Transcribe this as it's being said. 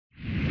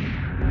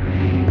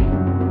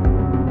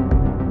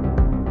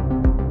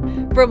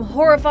From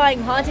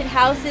horrifying haunted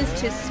houses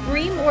to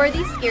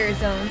scream-worthy scare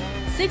zones,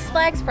 Six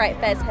Flags Fright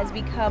Fest has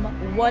become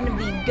one of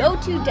the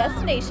go-to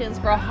destinations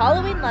for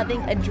Halloween-loving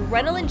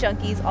adrenaline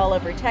junkies all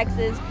over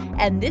Texas,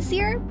 and this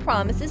year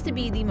promises to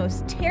be the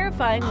most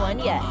terrifying one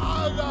yet.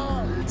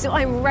 So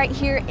I'm right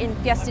here in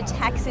Fiesta,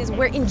 Texas,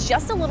 where in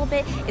just a little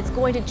bit it's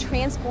going to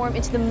transform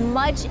into the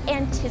much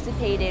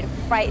anticipated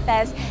Fright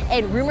Fest,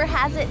 and rumor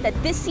has it that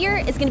this year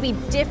is going to be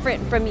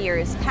different from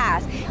years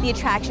past. The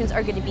attractions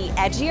are going to be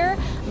edgier,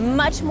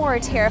 much more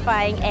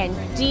terrifying and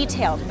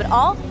detailed, but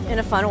all in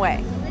a fun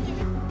way.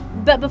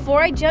 But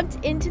before I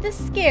jumped into the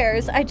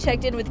scares, I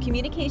checked in with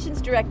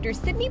Communications Director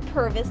Sydney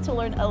Purvis to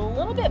learn a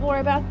little bit more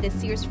about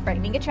this year's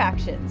frightening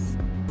attractions.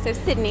 So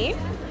Sydney,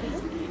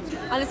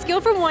 on a scale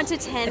from 1 to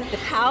 10,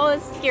 how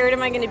scared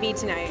am I going to be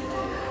tonight?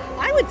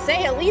 I would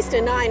say at least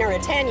a 9 or a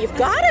 10. You've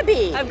got to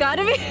be. I've got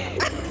to be.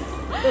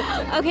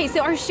 Okay,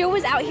 so our show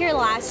was out here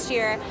last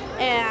year,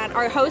 and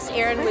our host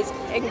Aerin was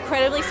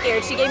incredibly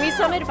scared. She gave me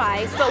some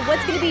advice, but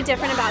what's going to be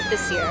different about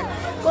this year?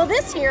 Well,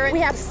 this year we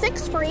have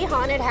 6 free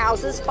haunted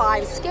houses,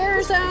 5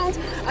 scare zones,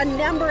 a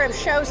number of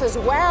shows as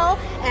well,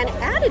 and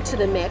added to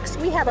the mix,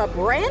 we have a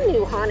brand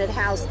new haunted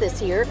house this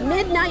year.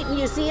 Midnight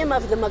Museum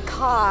of the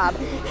Macabre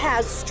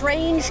has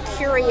strange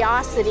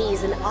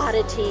curiosities and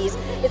oddities.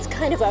 It's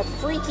kind of a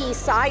freaky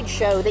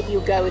sideshow that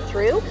you go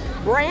through.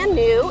 Brand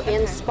new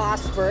in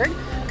Spossburg.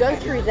 Go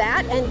through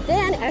that, and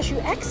then as you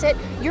exit,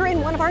 you're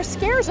in one of our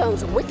scare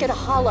zones, Wicked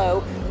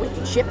Hollow, with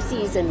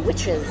gypsies and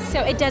witches.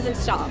 So it doesn't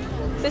stop.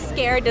 The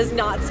scare does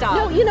not stop.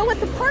 No, you know what?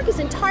 The park is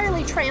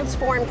entirely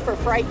transformed for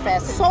Fright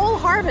Fest. Soul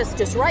Harvest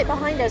is right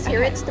behind us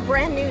here. It's the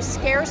brand new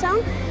scare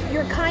zone.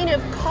 You're kind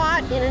of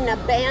caught in an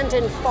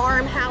abandoned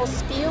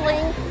farmhouse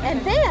feeling.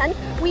 And then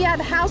we have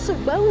House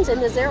of Bones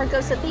in the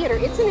Zaragoza Theater.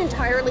 It's an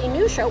entirely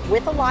new show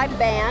with a live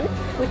band,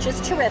 which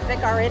is terrific.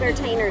 Our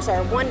entertainers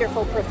are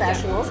wonderful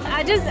professionals.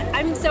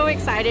 I'm so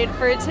excited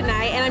for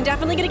tonight, and I'm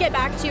definitely going to get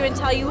back to you and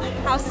tell you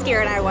how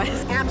scared I was.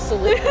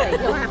 Absolutely.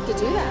 You'll have to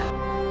do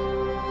that.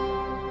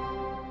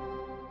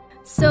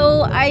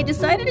 So I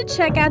decided to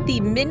check out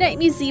the Midnight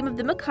Museum of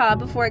the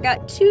Macabre before it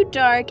got too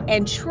dark,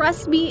 and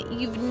trust me,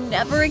 you've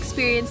never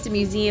experienced a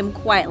museum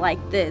quite like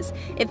this.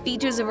 It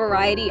features a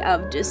variety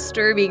of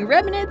disturbing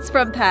remnants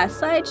from past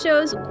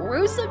sideshows,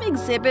 gruesome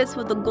exhibits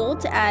with the goal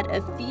to add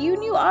a few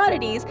new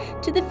oddities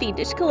to the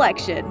fiendish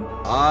collection.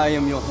 I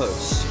am your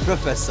host,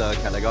 Professor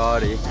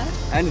Caligari,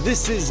 and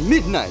this is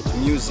Midnight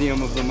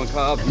Museum of the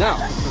Macabre. Now,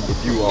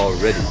 if you are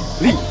ready,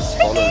 please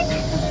follow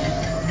me.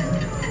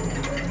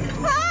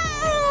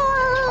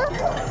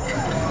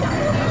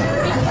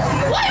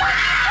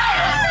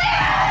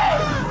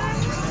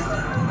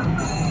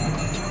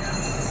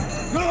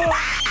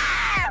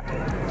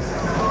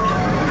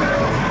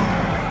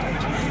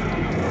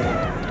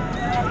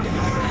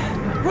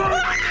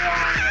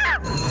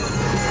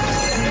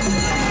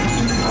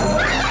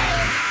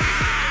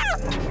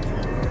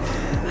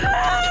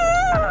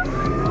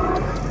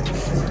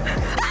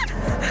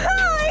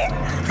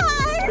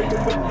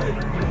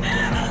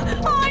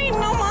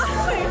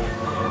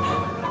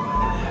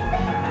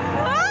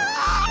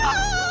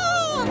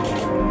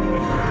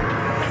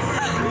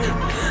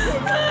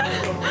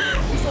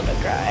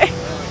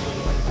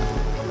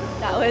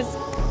 That was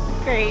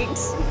great.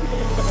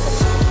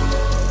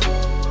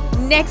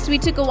 Next, we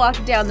took a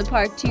walk down the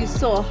park to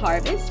Soul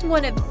Harvest,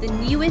 one of the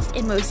newest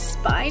and most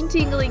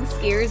spine-tingling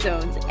scare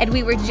zones, and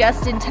we were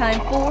just in time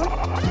for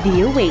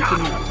The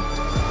Awakening.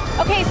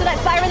 Okay, so that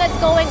siren that's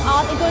going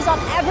off, it goes off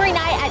every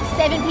night at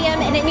 7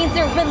 p.m. and it means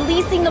they're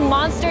releasing the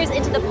monsters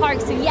into the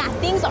park. So yeah,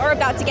 things are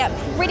about to get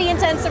pretty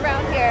intense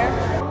around here.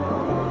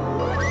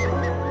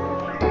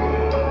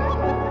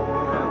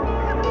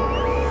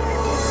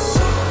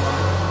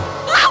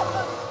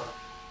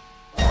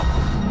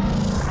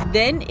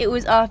 Then it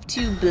was off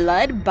to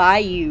Blood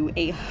Bayou,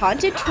 a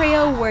haunted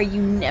trail where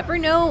you never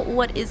know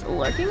what is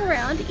lurking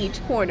around each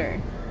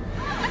corner.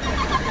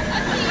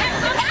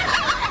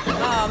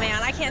 Oh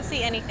man, I can't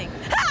see anything.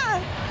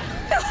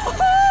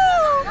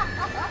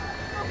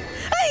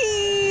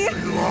 Hey!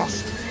 You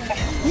lost.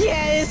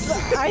 Yes,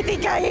 I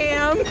think I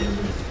am.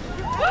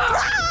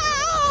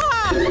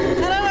 I don't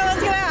know what's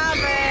gonna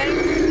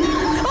happen.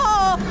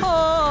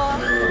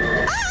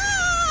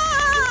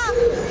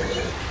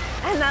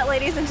 And that,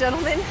 ladies and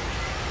gentlemen,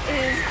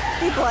 is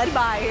the Blood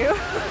Bayou.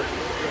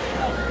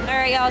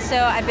 Alright y'all, so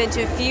I've been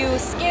to a few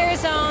scare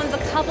zones, a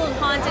couple of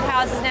haunted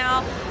houses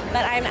now,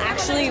 but I'm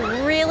actually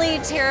really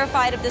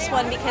terrified of this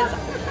one because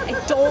I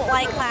don't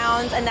like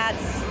clowns, and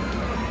that's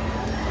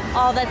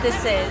all that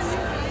this is.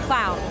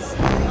 Clowns.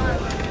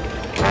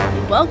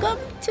 Welcome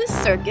to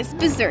Circus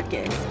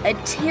Berserkus, a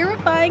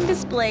terrifying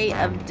display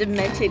of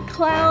demented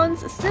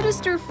clowns,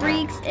 sinister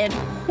freaks, and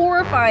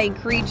horrifying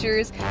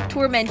creatures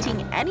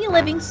tormenting any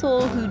living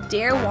soul who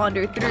dare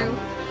wander through,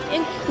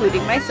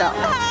 including myself.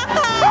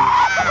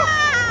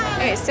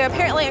 Okay, so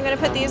apparently I'm going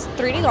to put these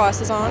 3D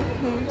glasses on,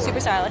 super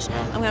stylish.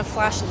 I'm going to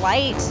flash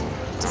light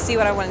to see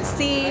what I want to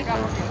see,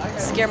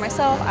 scare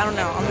myself, I don't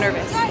know, I'm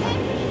nervous.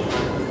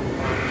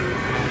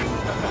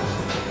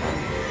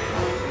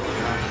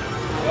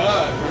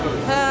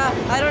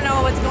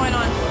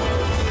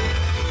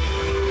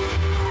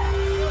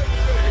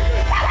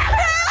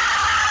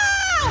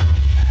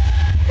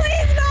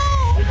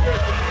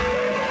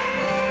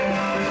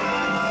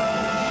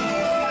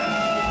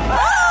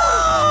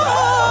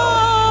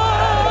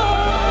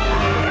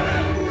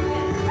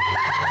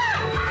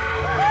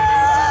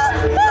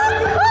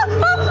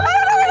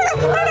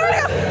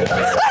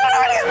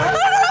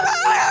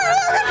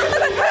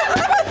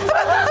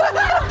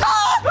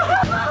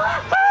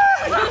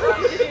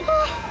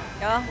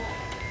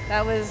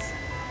 That was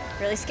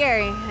really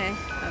scary.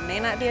 I may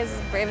not be as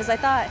brave as I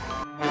thought.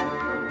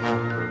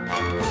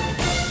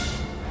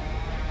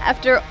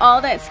 After all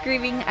that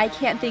screaming, I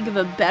can't think of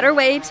a better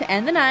way to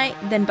end the night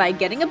than by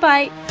getting a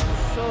bite.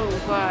 So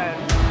good.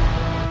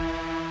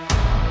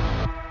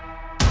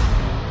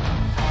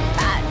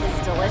 That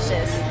is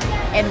delicious.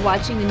 And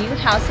watching the new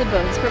House of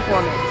Bones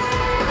performance.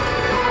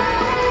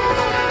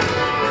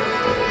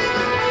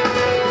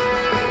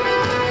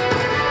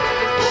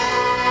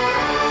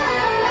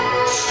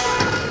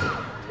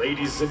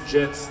 Ladies and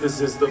gents,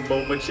 this is the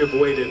moment you've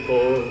waited for.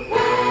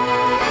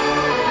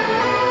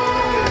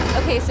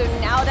 Okay, so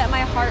now that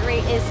my heart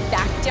rate is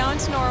back down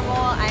to normal,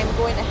 I'm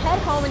going to head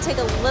home and take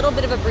a little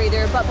bit of a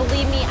breather, but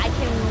believe me, I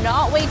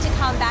cannot wait to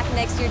come back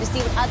next year to see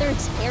what other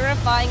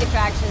terrifying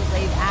attractions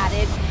they've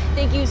added.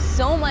 Thank you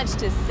so much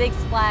to Six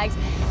Flags.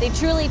 They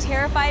truly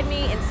terrified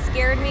me and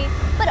scared me,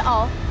 but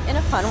all in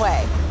a fun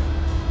way.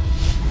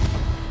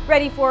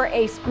 Ready for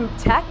a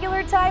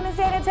spook-tacular time in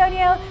San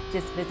Antonio?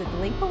 Just visit the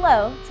link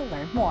below to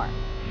learn more.